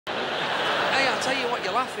tell you what,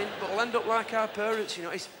 you're laughing, but we'll end up like our parents, you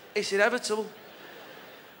know. It's inevitable.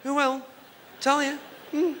 Who will? Tell you.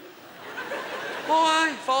 Oh,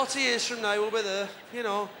 aye, 40 years from now, we'll be there, you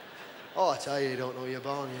know. Oh, I tell you don't know you're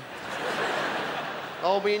born, you.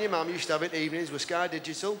 Oh, me and your mum used to have it evenings with Sky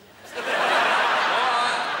Digital.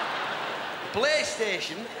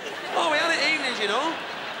 PlayStation. Oh, we had it evenings, you know.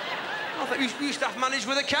 I think we used to have managed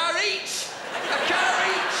with a car each. A car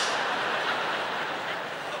each.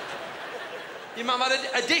 Your mum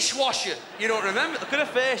had a dishwasher. You don't remember? Look at her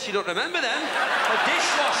face, you don't remember them. A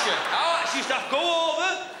dishwasher. Oh, she used to have to go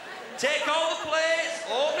over, take all the plates,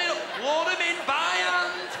 open it up, load them in by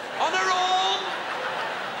hand, on her own,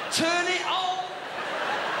 turn it on.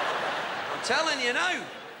 I'm telling you now,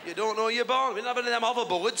 you don't know you're born. We didn't have any of them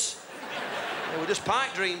hoverboards. They were just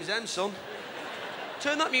pipe dreams then, son.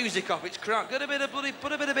 Turn that music off, it's crap. Put a bit of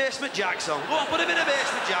Basement Jacks on. Go on, put a bit of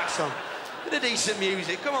Basement Jacks on. Bit of decent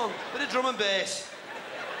music, come on. Bit of drum and bass.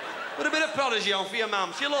 Put a bit of Prodigy on for your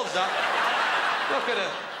mum, she loves that. Look at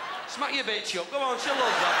her. Smack your bitch up, come on, she loves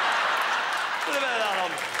that. Put a bit of that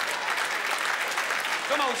on.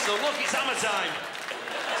 Come on, son, look, it's hammer time.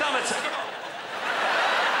 It's hammer time, come on.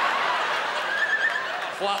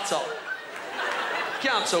 Flat top.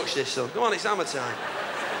 Can't touch this, son. Come on, it's hammer time.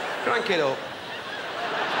 Crank it up.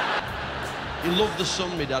 He loved the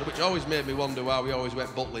sun, my dad, which always made me wonder why we always went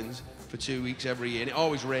Butlins for 2 weeks every year, and it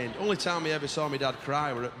always rained. Only time I ever saw my dad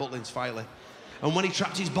cry were at Butlins Filey. And when he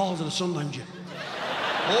trapped his balls in the sun lounger.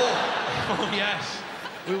 Oh, yes.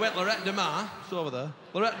 We went Lorette de Mar, it's over there,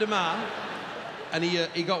 Lorette de Mar, and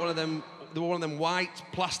he got one of them, there were one of them white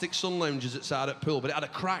plastic sun loungers outside at pool, but it had a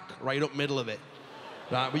crack right up middle of it.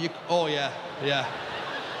 Right, but oh yeah.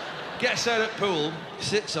 Gets out at pool,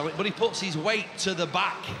 sits on it, but he puts his weight to the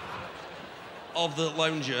back of the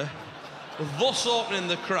lounger, thus opening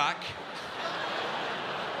the crack.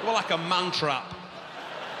 Well, like a man trap.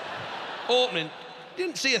 Opening,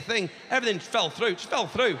 didn't see a thing. Everything fell through, just fell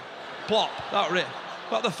through. Plop, that was it.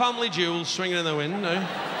 Got the family jewels swinging in the wind, no?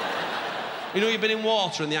 You know you've been in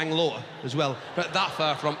water and they hang lower as well. But that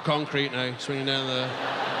far from concrete now, swinging down there.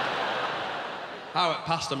 I went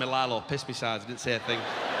past him in Lilo, pissed me sides, didn't say a thing.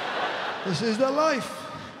 This is the life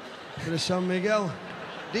for the San Miguel.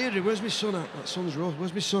 Deirdre, where's my son at? That sun's rose.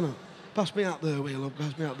 Where's my son at? Pass me out there, will you, love?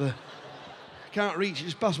 Pass me out there. Can't reach it,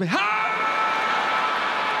 just pass me. Ha!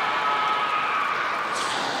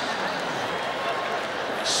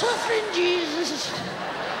 Suffering Jesus.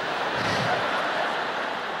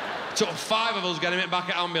 Took 5 of us getting him back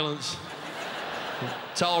at ambulance.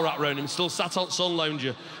 Towel wrapped round him, still sat on sun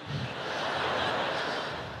lounger.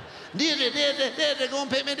 Deirdre, go and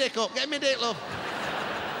pick me dick up. Get me dick, love.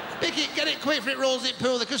 Pick it, get it quick for it rolls it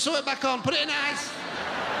pool. They can sew it back on, put it in ice.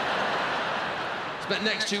 Spent the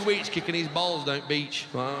next 2 weeks kicking his balls down beach.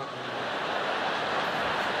 Wow.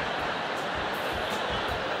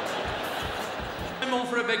 I'm on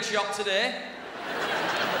for a big shop today.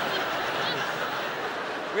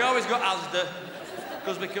 We always got Asda,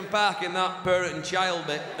 because we can park in that parent and child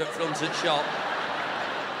bit at front of shop.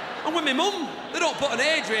 And with my mum, they don't put an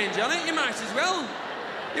age range on it, you might as well.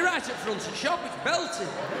 You're right at front of shop, it's belting.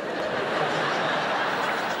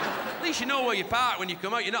 At least you know where you park when you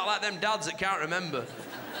come out. You're not like them dads that can't remember.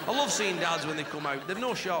 I love seeing dads when they come out. They've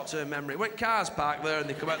no short-term memory. When cars park there and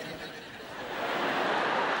they come out...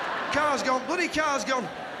 Car's gone, bloody car's gone.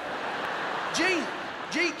 Gee,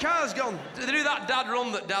 car's gone. They do that dad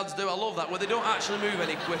run that dads do, I love that, where they don't actually move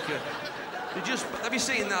any quicker. They just... Have you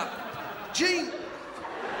seen that? Gee!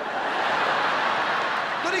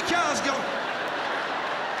 Bloody car's gone.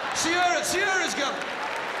 Sierra's gone.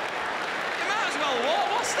 You might as well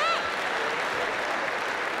walk. What's that?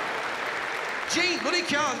 Gee, bloody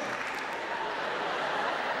car.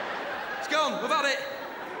 It's gone. We've had it.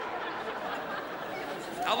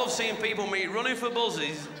 I love seeing people meet running for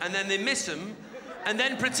buzzes and then they miss them and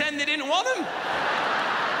then pretend they didn't want them.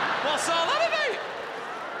 What's all that about?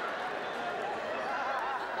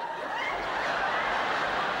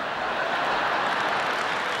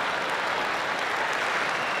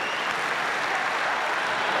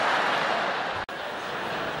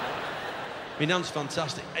 My nan's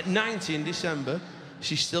fantastic. At 90 in December,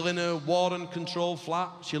 she's still in her warden-controlled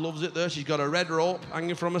flat. She loves it there. She's got a red rope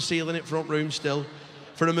hanging from a ceiling in front room still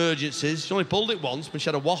for emergencies. She only pulled it once, but she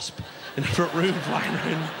had a wasp in the front room flying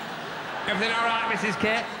around. Everything all right, Mrs.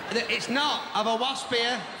 Kate? It's not. I've a wasp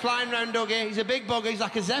here flying round Dougie. He's a big bugger. He's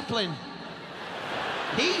like a zeppelin.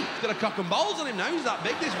 He's got a cock and balls on him now. He's that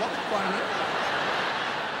big, this wasp flying around.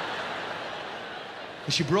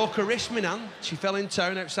 And she broke her wrist, my nan. She fell in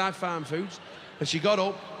town outside Farm Foods. And she got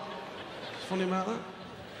up. It's funny about that.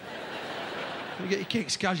 You get your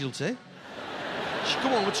kicks, casualty. She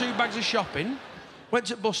come on with 2 bags of shopping, went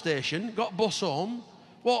to the bus station, got a bus home,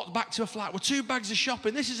 walked back to her flat with 2 bags of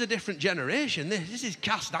shopping. This is a different generation. This is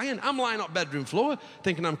cast iron. I'm lying on bedroom floor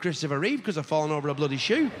thinking I'm Christopher Reeve because I've fallen over a bloody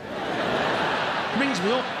shoe. Brings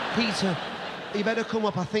me up, Peter, You better come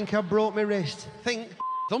up. I think I broke my wrist.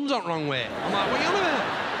 thumbs on wrong way. I'm like, what are you on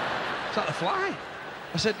about? It's like the fly.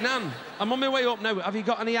 I said, Nan, I'm on my way up now. Have you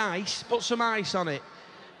got any ice? Put some ice on it.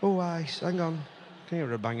 Oh, ice. Hang on. Can you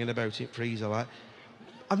hear her banging about it, freezer like?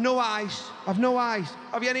 I've no ice. I've no ice.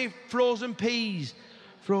 Have you any frozen peas?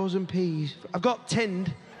 Frozen peas. I've got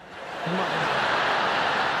tinned.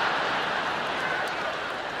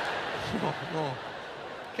 No.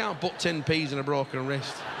 Can't put 10 peas in a broken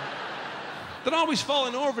wrist. They're always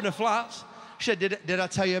falling over in the flats. She said, did I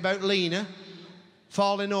tell you about Lena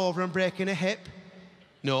falling over and breaking a hip?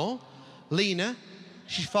 No. Lena,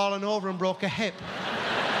 she's fallen over and broke a hip.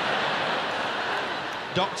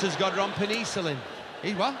 Doctor's got her on penicillin.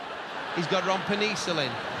 He what? He's got her on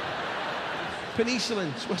penicillin.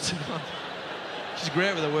 Penicillin, swear to God. She's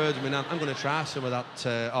great with the words, my nan. I'm going to try some of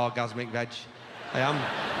that orgasmic veg. I am.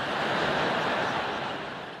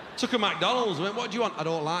 Took a McDonald's, went, what do you want? I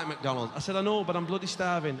don't like McDonald's. I said, I know, but I'm bloody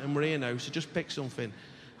starving and we're here now, so just pick something.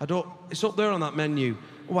 It's up there on that menu.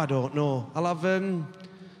 Oh, I don't know. I'll have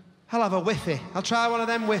a whiffy. I'll try one of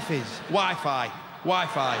them whiffies. Wi-Fi.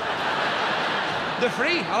 They're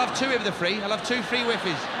free. I'll have 2 if they're free. I'll have 2 free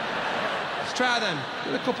whiffies. Let's try them.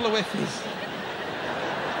 Get a couple of whiffies.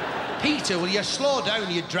 Peter, will you slow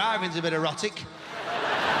down? Your driving's a bit erotic.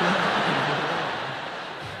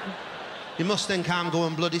 You must think I'm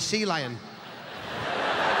going bloody sea lion.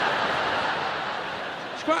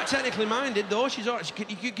 She's quite technically minded, though. She's all right.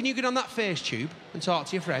 Can you get on that face tube and talk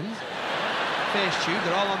to your friends? Face tube.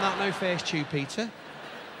 They're all on that now, face tube, Peter.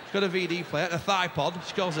 She's got a VD player, a thigh pod.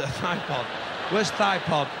 She calls it a thigh pod. Where's thigh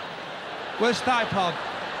pod? Where's thigh pod?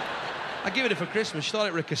 I give it her for Christmas. She thought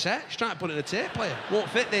it was a cassette. She's trying to put it in a tape player. Won't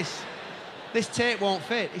fit this. This tape won't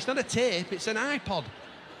fit. It's not a tape, it's an iPod.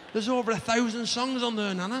 There's over 1,000 songs on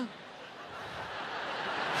there, Nana.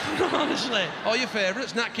 Honestly. All your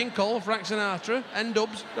favourites, Nat King Cole, Frank Sinatra,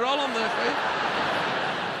 N-Dubs, they're all on there for you.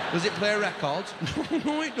 Does it play records?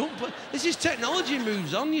 No, it don't play. This is technology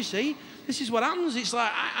moves on, you see. This is what happens. It's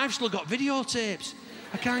like, I've still got videotapes.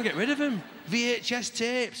 I can't get rid of them. VHS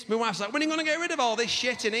tapes. My wife's like, when are you going to get rid of all this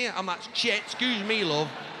shit in here? I'm like, shit, excuse me, love.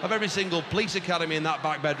 I've every single police academy in that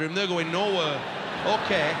back bedroom. They're going nowhere.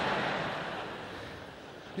 OK.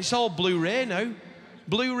 It's all Blu-ray now.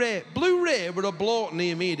 Blu-ray. Blu-ray were a bloke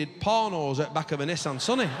near me did pornos at the back of a Nissan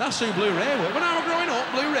Sunny. That's who Blu-ray were. When I was growing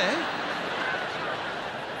up, Blu-ray.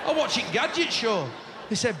 I watch it Gadget Show.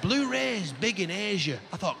 They said Blu-ray's big in Asia.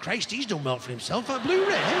 I thought, Christ, he's done well for himself. Like,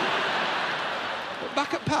 Blu-ray?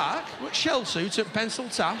 Back at Park, with shell suits and pencil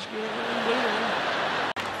task.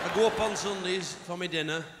 I go up on Sundays for my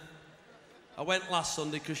dinner. I went last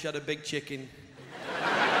Sunday because she had a big chicken.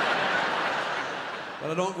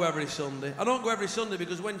 But I don't go every Sunday. I don't go every Sunday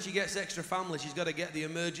because when she gets extra family, she's got to get the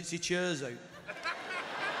emergency chairs out.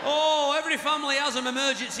 Oh, every family has them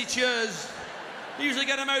emergency chairs. You usually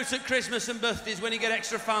get them out at Christmas and birthdays when you get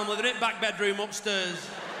extra family. They're in back bedroom upstairs.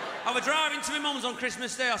 I was driving to my mum's on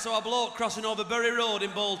Christmas Day. I saw a bloke crossing over Bury Road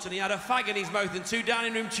in Bolton. He had a fag in his mouth and 2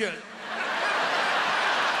 dining room chairs.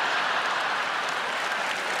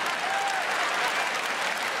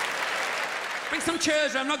 Bring some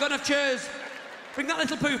chairs round. I've not got enough chairs. Bring that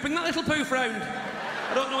little poof round.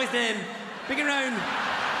 I don't know his name. Bring him round.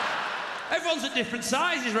 Everyone's at different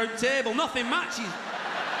sizes round the table. Nothing matches.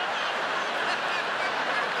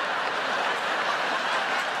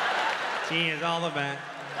 Cheers, all the best.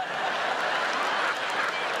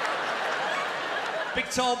 Big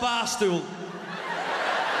tall bar stool.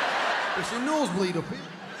 It's a nosebleed up here.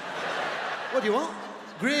 What do you want?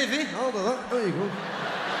 Gravy. I'll do that. There you go.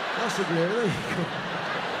 That's the gravy. There you go.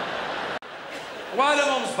 Why do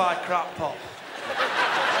mums buy crap pop?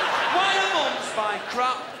 Why do mums buy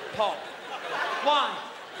crap pop? Why?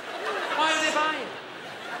 Why do they buy it?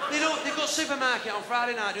 They go to the supermarket on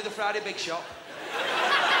Friday night, do the Friday big shop.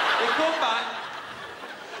 They come back.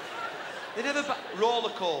 They never buy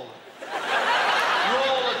roller cola.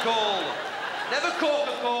 Roller cola. Never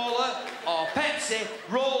Coca-Cola or Pepsi,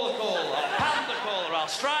 roller cola or Panda Cola or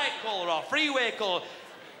Strike Cola or Freeway Cola.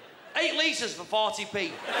 8 litres for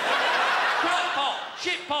 40p. Crap pop,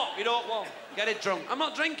 shit pop, you don't want. Get it drunk. I'm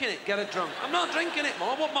not drinking it, get it drunk. I'm not drinking it, Mum.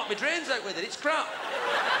 I won't knock my drains out with it, it's crap.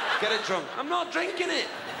 Get it drunk. I'm not drinking it.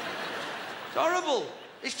 It's horrible.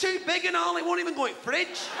 It's too big and all, it won't even go in fridge.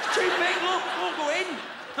 It's too big, look, it won't go in.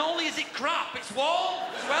 Not only is it crap, it's warm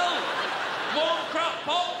as well. One crap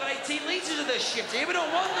pot, got 18 litres of this shit here. We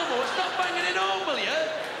don't want no more. Stop banging it home, will you?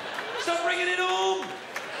 Stop bringing it home.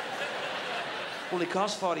 Only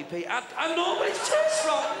costs 40p. I know, but it tastes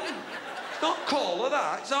rotten. It's not cola,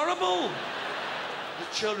 that. It's horrible. The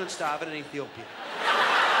children starving in Ethiopia.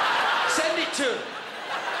 Send it to them.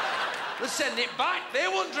 Let's send it back. They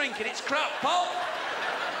won't drink it. It's crap pot.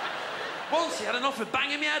 Once he had enough of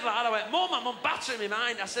banging me head like that. I went, Mum, I'm battering my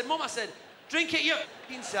mind. I said, Mum, drink it your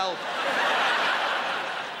f***ing self.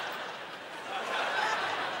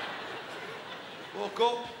 Woke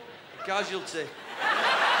up, casualty.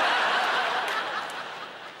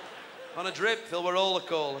 On a drip, filled with roller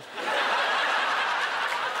cola.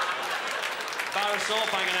 Bar of soap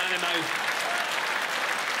hanging out of my mouth.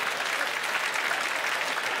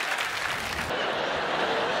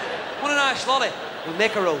 Want a nice lolly? We'll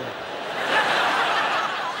make a roll.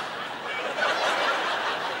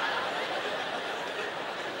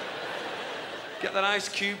 Get that ice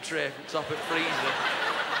cube tray from top of freezer.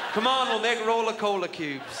 Come on, we'll make roller cola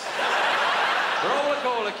cubes. Roller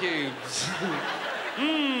cola cubes.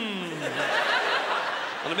 Mmm.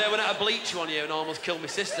 And I made one out of bleach one year and almost killed my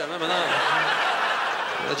sister. Remember that?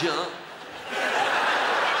 Legit.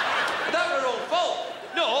 But that were all fault.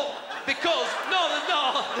 No, because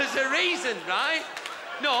there's a reason, right?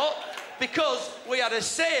 No, because we had a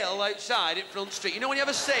sale outside in Front Street. You know when you have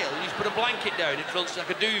a sale, you just put a blanket down in front, like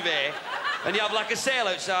a duvet, and you have like a sale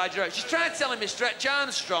outside your house. She's trying to tell me Stretch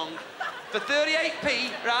Armstrong for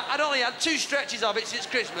 38p, right? I'd only had 2 stretches of it since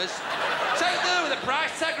Christmas. It's out there with a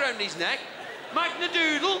price tag around his neck. Magna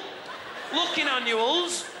Doodle, Looking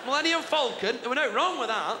Annuals, Millennium Falcon. There was no wrong with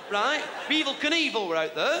that, right? Evil Knievel were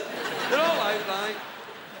out there. They're all out, like.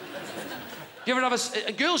 Do you ever have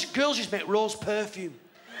a... girls just make rose perfume.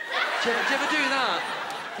 Did you ever do that?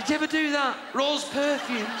 Did you ever do that? Rose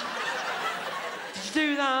perfume. Did you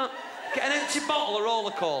do that? Get an empty bottle of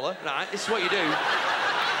roller cola, right? This is what you do.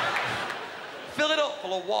 Fill it up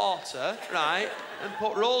full of water, right? And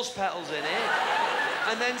put rose petals in it.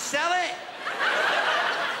 And then sell it.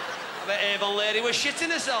 I bet Avon lady was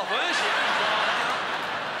shitting herself, weren't she?